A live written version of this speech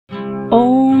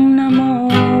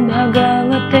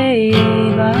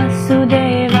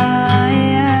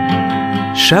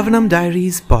Shravanam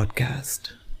Diaries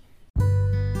podcast.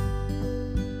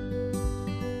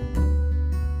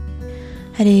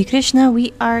 Hare Krishna,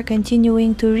 we are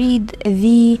continuing to read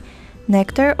the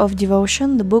Nectar of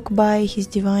Devotion, the book by His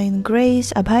Divine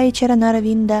Grace,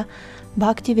 Abhayacharana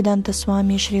Bhaktivedanta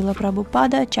Swami Srila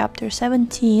Prabhupada, chapter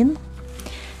 17,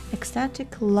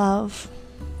 Ecstatic Love.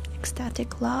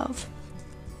 Ecstatic Love.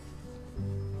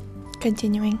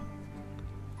 Continuing.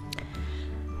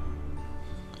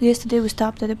 Yesterday we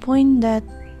stopped at a point that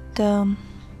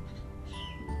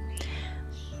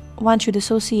one should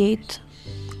associate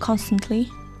constantly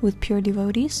with pure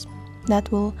devotees.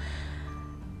 That will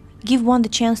give one the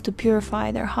chance to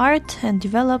purify their heart and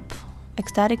develop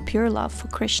ecstatic pure love for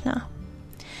Krishna.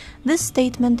 This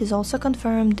statement is also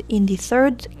confirmed in the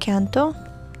 3rd canto,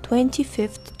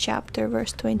 25th chapter,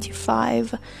 verse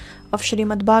 25 of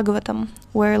Srimad Bhagavatam,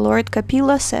 where Lord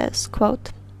Kapila says, quote,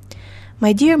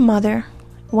 "My dear mother,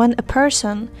 when a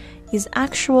person is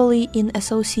actually in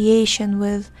association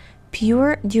with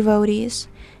pure devotees,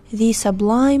 the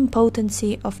sublime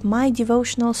potency of my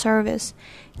devotional service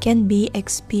can be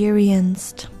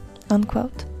experienced."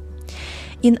 Unquote.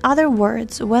 In other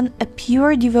words, when a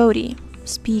pure devotee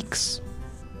speaks,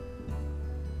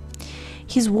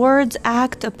 his words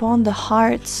act upon the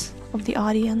hearts of the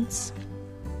audience.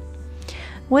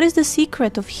 What is the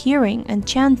secret of hearing and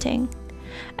chanting?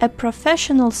 A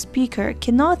professional speaker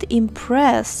cannot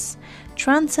impress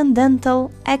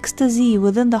transcendental ecstasy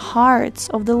within the hearts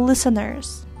of the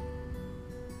listeners.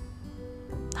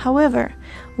 However,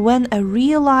 when a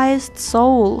realized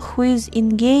soul who is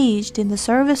engaged in the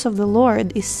service of the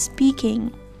Lord is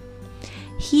speaking,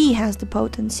 he has the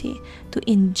potency to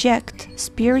inject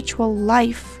spiritual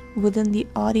life within the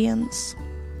audience.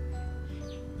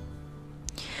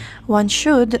 One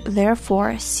should,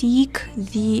 therefore, seek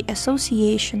the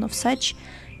association of such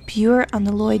pure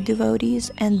unalloyed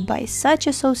devotees, and by such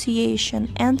association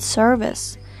and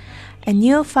service, a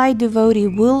neophyte devotee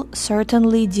will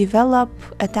certainly develop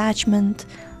attachment,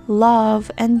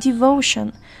 love, and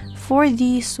devotion for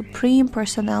the Supreme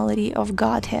Personality of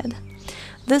Godhead.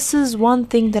 This is one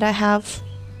thing that I have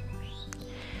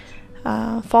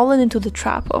fallen into the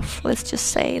trap of. Let's just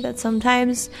say that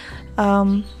sometimes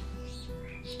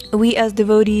we as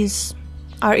devotees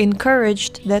are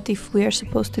encouraged that if we are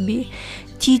supposed to be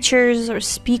teachers or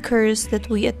speakers, that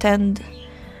we attend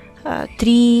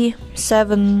 3,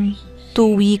 7,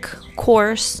 2-week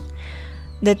course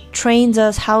that trains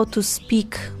us how to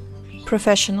speak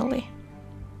professionally.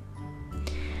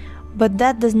 But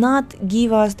that does not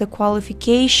give us the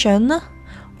qualification,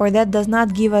 or that does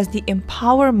not give us the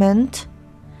empowerment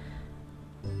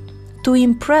to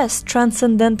impress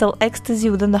transcendental ecstasy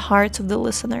within the hearts of the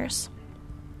listeners,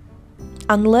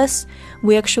 unless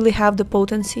we actually have the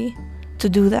potency to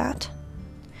do that.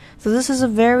 So this is a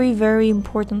very, very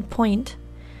important point,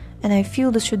 and I feel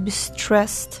this should be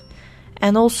stressed.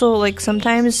 And also, like,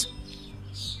 sometimes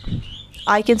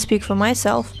I can speak for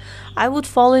myself, I would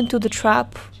fall into the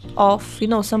trap of,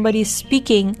 somebody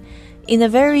speaking in a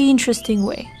very interesting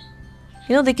way.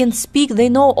 They can speak, they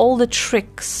know all the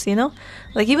tricks,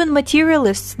 like even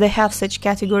materialists, they have such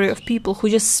category of people who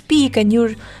just speak and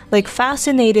you're like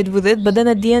fascinated with it, but then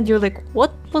at the end you're like,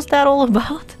 what was that all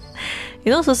about?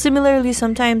 So similarly,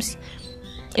 sometimes,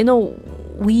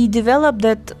 we develop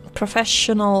that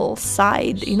professional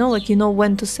side, like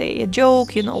when to say a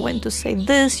joke, when to say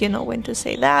this, when to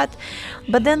say that.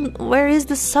 But then where is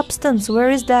the substance? Where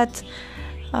is that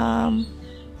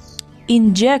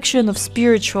injection of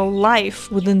spiritual life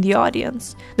within the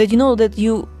audience? That that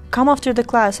you come after the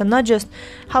class and not just,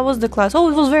 how was the class? Oh,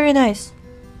 it was very nice.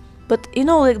 But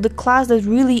like the class that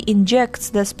really injects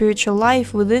the spiritual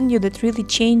life within you, that really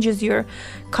changes your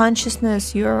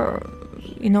consciousness, your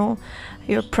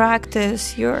your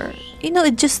practice,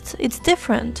 it's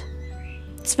different.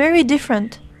 It's very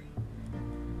different.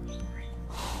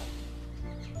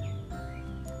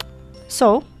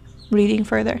 So, reading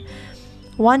further,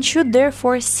 one should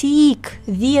therefore seek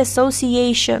the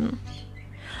association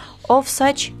of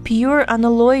such pure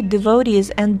unalloyed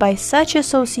devotees, and by such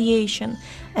association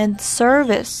and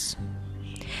service,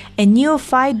 a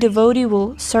neophyte devotee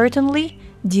will certainly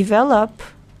develop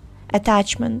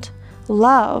attachment,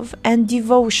 love, and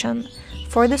devotion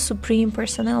for the Supreme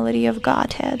Personality of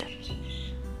Godhead.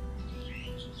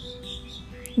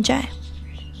 Jai.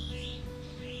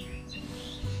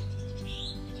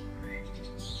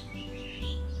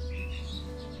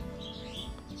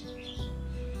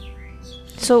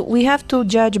 So we have to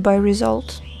judge by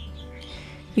result.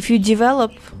 If you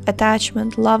develop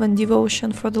attachment, love, and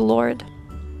devotion for the Lord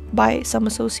by some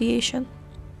association,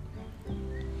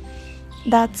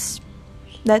 that's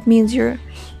that means you're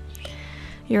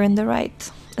in the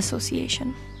right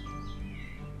association.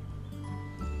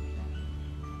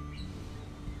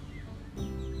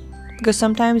 Because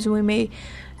sometimes we may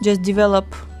just develop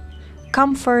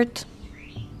comfort,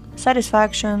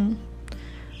 satisfaction,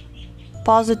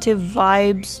 positive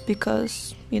vibes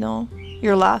because,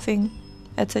 you're laughing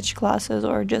at such classes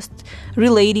or just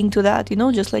relating to that,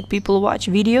 just like people watch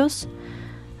videos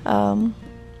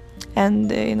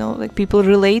and, like people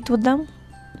relate with them.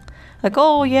 Like,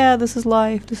 oh yeah, this is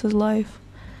life.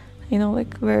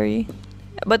 Like very...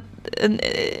 But...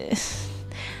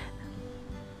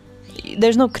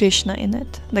 there's no Krishna in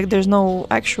it. Like, there's no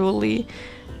actually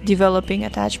developing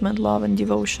attachment, love, and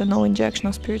devotion, no injection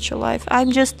of spiritual life.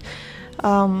 I'm just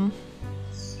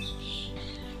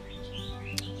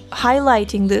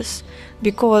highlighting this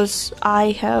because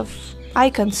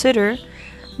I consider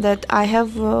that I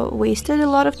have wasted a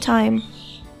lot of time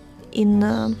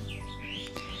in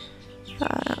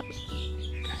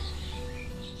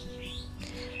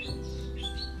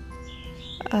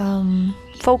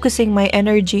focusing my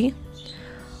energy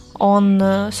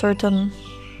on certain...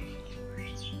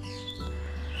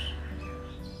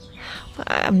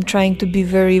 I'm trying to be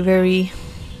very, very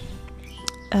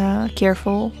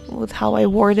careful with how I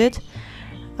word it.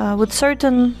 With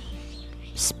certain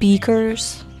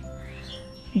speakers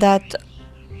that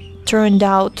turned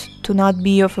out to not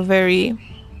be of a very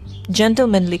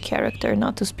gentlemanly character,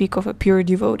 not to speak of a pure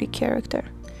devotee character.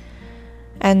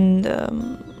 And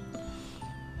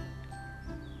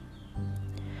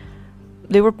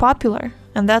they were popular,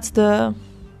 and that's the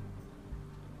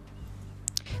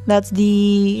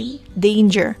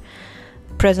danger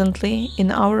presently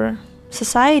in our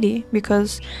society,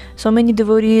 because so many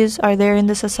devotees are there in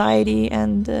the society,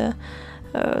 and the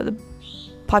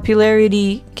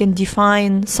popularity can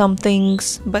define some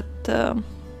things, but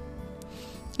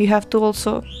you have to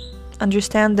also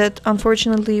understand that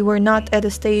unfortunately we're not at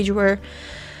a stage where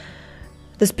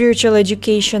the spiritual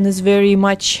education is very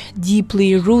much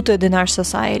deeply rooted in our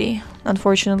society.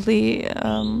 Unfortunately,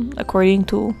 according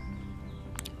to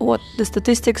what the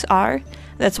statistics are,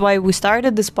 that's why we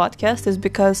started this podcast, is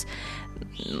because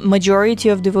majority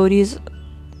of devotees,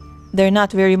 they're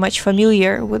not very much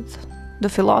familiar with the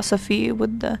philosophy,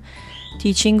 with the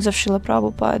teachings of Srila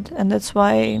Prabhupada, and that's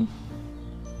why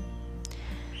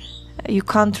you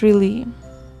can't really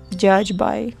judge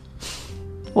by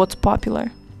what's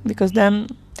popular, because then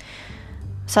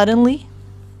suddenly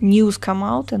news come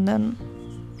out, and then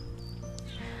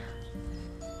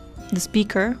the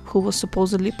speaker who was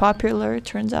supposedly popular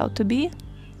turns out to be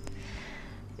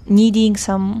needing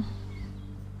some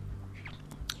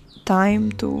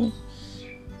time to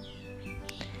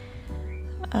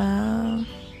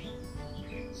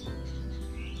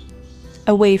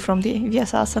away from the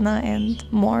Vyasasana and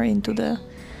more into the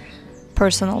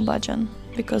personal bhajan,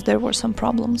 because there were some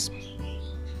problems.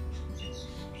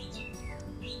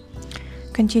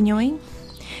 Continuing,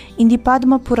 in the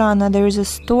Padma Purana there is a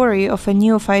story of a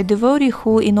neophyte devotee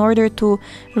who, in order to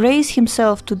raise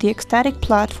himself to the ecstatic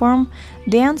platform,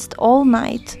 danced all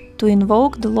night to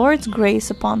invoke the Lord's grace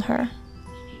upon her.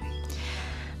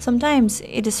 Sometimes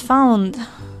it is found,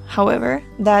 however,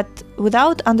 that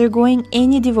without undergoing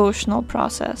any devotional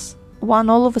process, one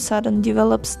all of a sudden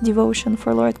develops devotion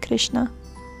for Lord Krishna.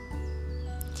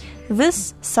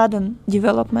 This sudden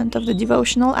development of the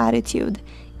devotional attitude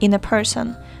in a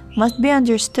person must be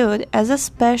understood as a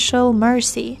special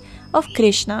mercy of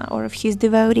Krishna or of his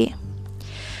devotee.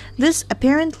 This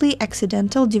apparently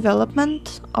accidental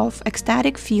development of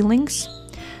ecstatic feelings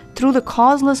through the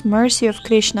causeless mercy of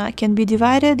Krishna can be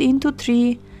divided into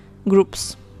 3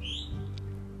 groups: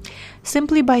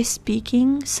 simply by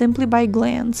speaking, simply by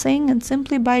glancing, and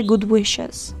simply by good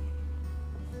wishes.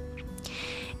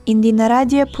 In the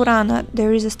Naradiya Purana,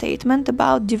 there is a statement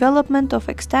about development of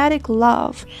ecstatic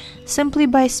love simply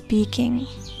by speaking.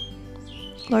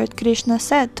 Lord Krishna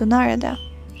said to Narada,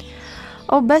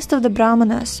 "O best of the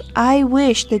Brahmanas, I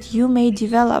wish that you may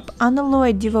develop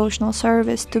unalloyed devotional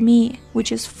service to me,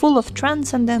 which is full of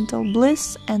transcendental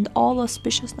bliss and all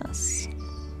auspiciousness."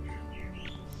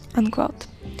 Unquote.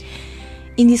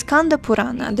 In the Skanda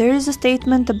Purana, there is a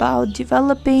statement about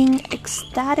developing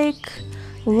ecstatic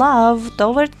love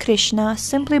toward Krishna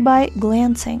simply by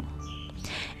glancing.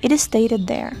 It is stated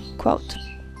there, quote,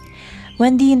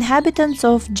 "When the inhabitants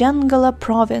of Jangala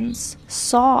province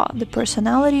saw the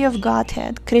personality of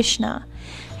Godhead, Krishna,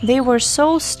 they were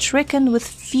so stricken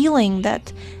with feeling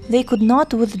that they could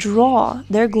not withdraw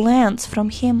their glance from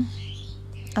him."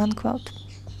 Unquote.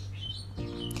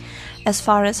 As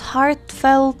far as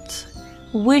heartfelt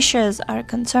wishes are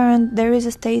concerned, there is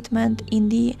a statement in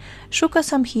the Shuka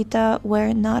Samhita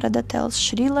where Narada tells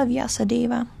Srila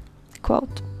Vyasadeva,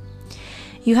 quote,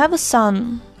 "You have a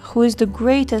son who is the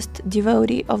greatest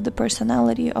devotee of the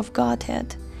personality of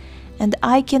Godhead, and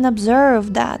I can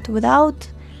observe that without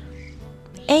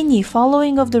any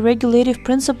following of the regulative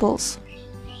principles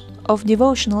of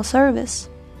devotional service.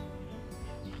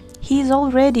 He is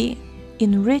already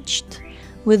enriched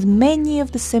with many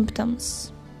of the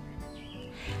symptoms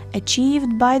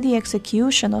achieved by the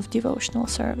execution of devotional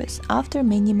service after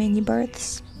many, many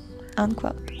births."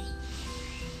 Unquote.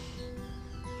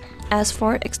 As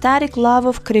for ecstatic love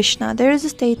of Krishna, there is a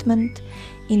statement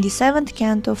in the 7th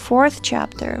canto, 4th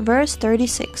chapter, verse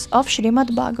 36 of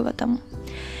Srimad Bhagavatam,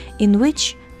 in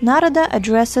which Narada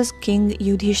addresses King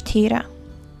Yudhishthira.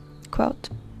 Quote,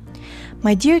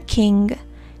 "My dear king,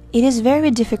 it is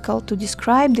very difficult to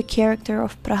describe the character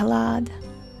of Prahlad.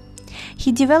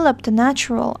 He developed a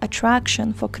natural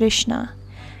attraction for Krishna,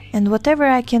 and whatever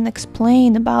I can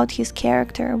explain about his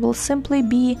character will simply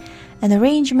be an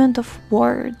arrangement of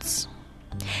words.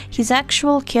 His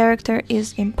actual character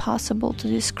is impossible to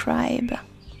describe."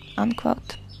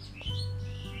 Unquote.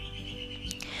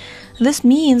 This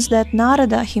means that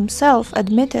Narada himself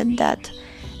admitted that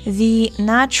the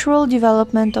natural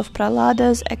development of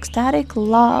Prahlada's ecstatic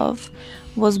love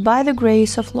was by the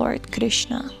grace of Lord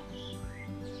Krishna.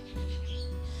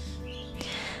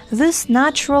 This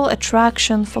natural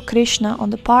attraction for Krishna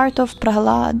on the part of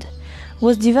Prahlad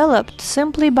was developed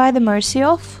simply by the mercy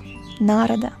of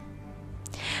Narada.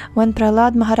 When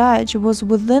Prahlad Maharaj was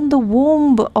within the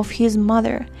womb of his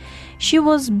mother, she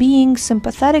was being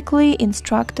sympathetically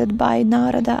instructed by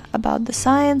Narada about the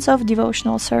science of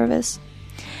devotional service.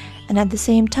 And at the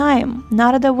same time,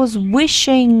 Narada was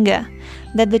wishing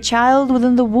that the child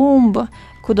within the womb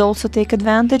could also take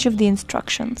advantage of the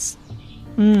instructions.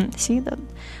 See that?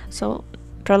 So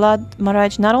Prahlad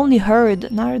Maharaj not only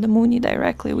heard Narada Muni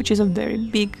directly, which is a very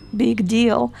big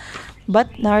deal, but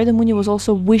Narada Muni was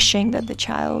also wishing that the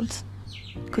child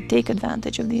could take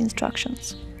advantage of the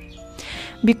instructions.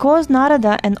 Because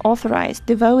Narada, an authorized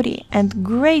devotee and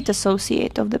great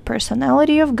associate of the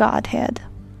personality of Godhead,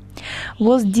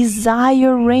 was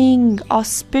desiring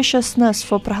auspiciousness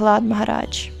for Prahlad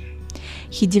Maharaj,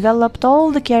 he developed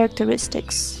all the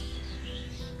characteristics.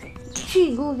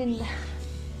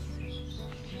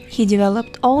 He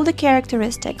developed all the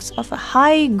characteristics of a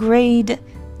high-grade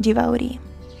devotee.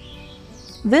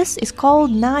 This is called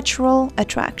natural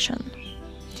attraction.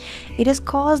 It is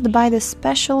caused by the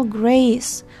special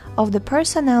grace of the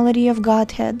personality of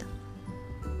Godhead,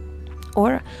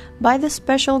 or by the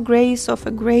special grace of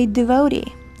a great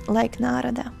devotee like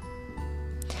Narada.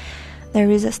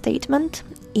 There is a statement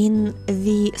in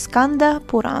the Skanda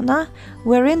Purana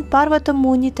wherein Parvata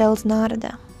Muni tells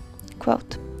Narada,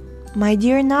 quote, "My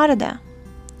dear Narada,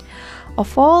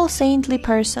 of all saintly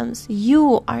persons,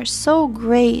 you are so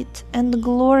great and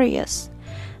glorious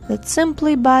that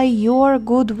simply by your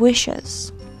good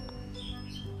wishes,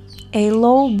 a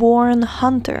low-born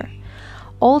hunter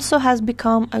also has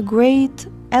become a great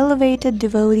elevated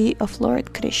devotee of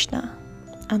Lord Krishna."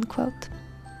 Unquote.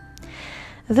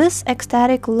 This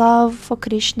ecstatic love for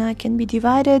Krishna can be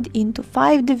divided into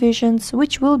 5 divisions,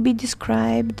 which will be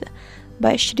described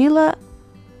by Srila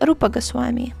Rupa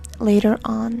Goswami later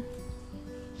on.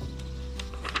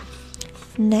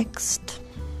 Next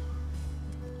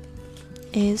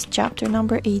is chapter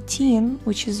number 18,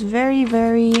 which is very,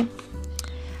 very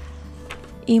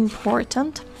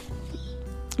important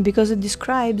because it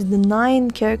describes the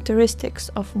 9 characteristics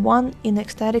of one in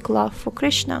ecstatic love for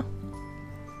Krishna.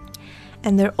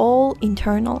 And they're all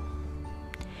internal.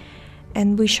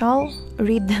 And we shall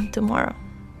read them tomorrow.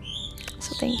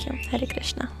 So thank you. Hare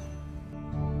Krishna.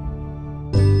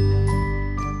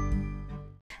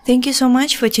 Thank you so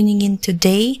much for tuning in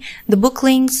today. The book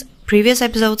links, previous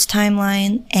episodes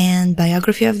timeline, and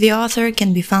biography of the author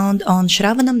can be found on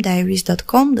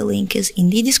shravanamdiaries.com. The link is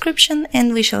in the description,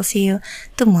 and we shall see you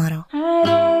tomorrow.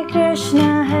 Hare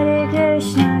Krishna,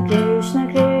 Krishna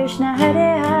Krishna.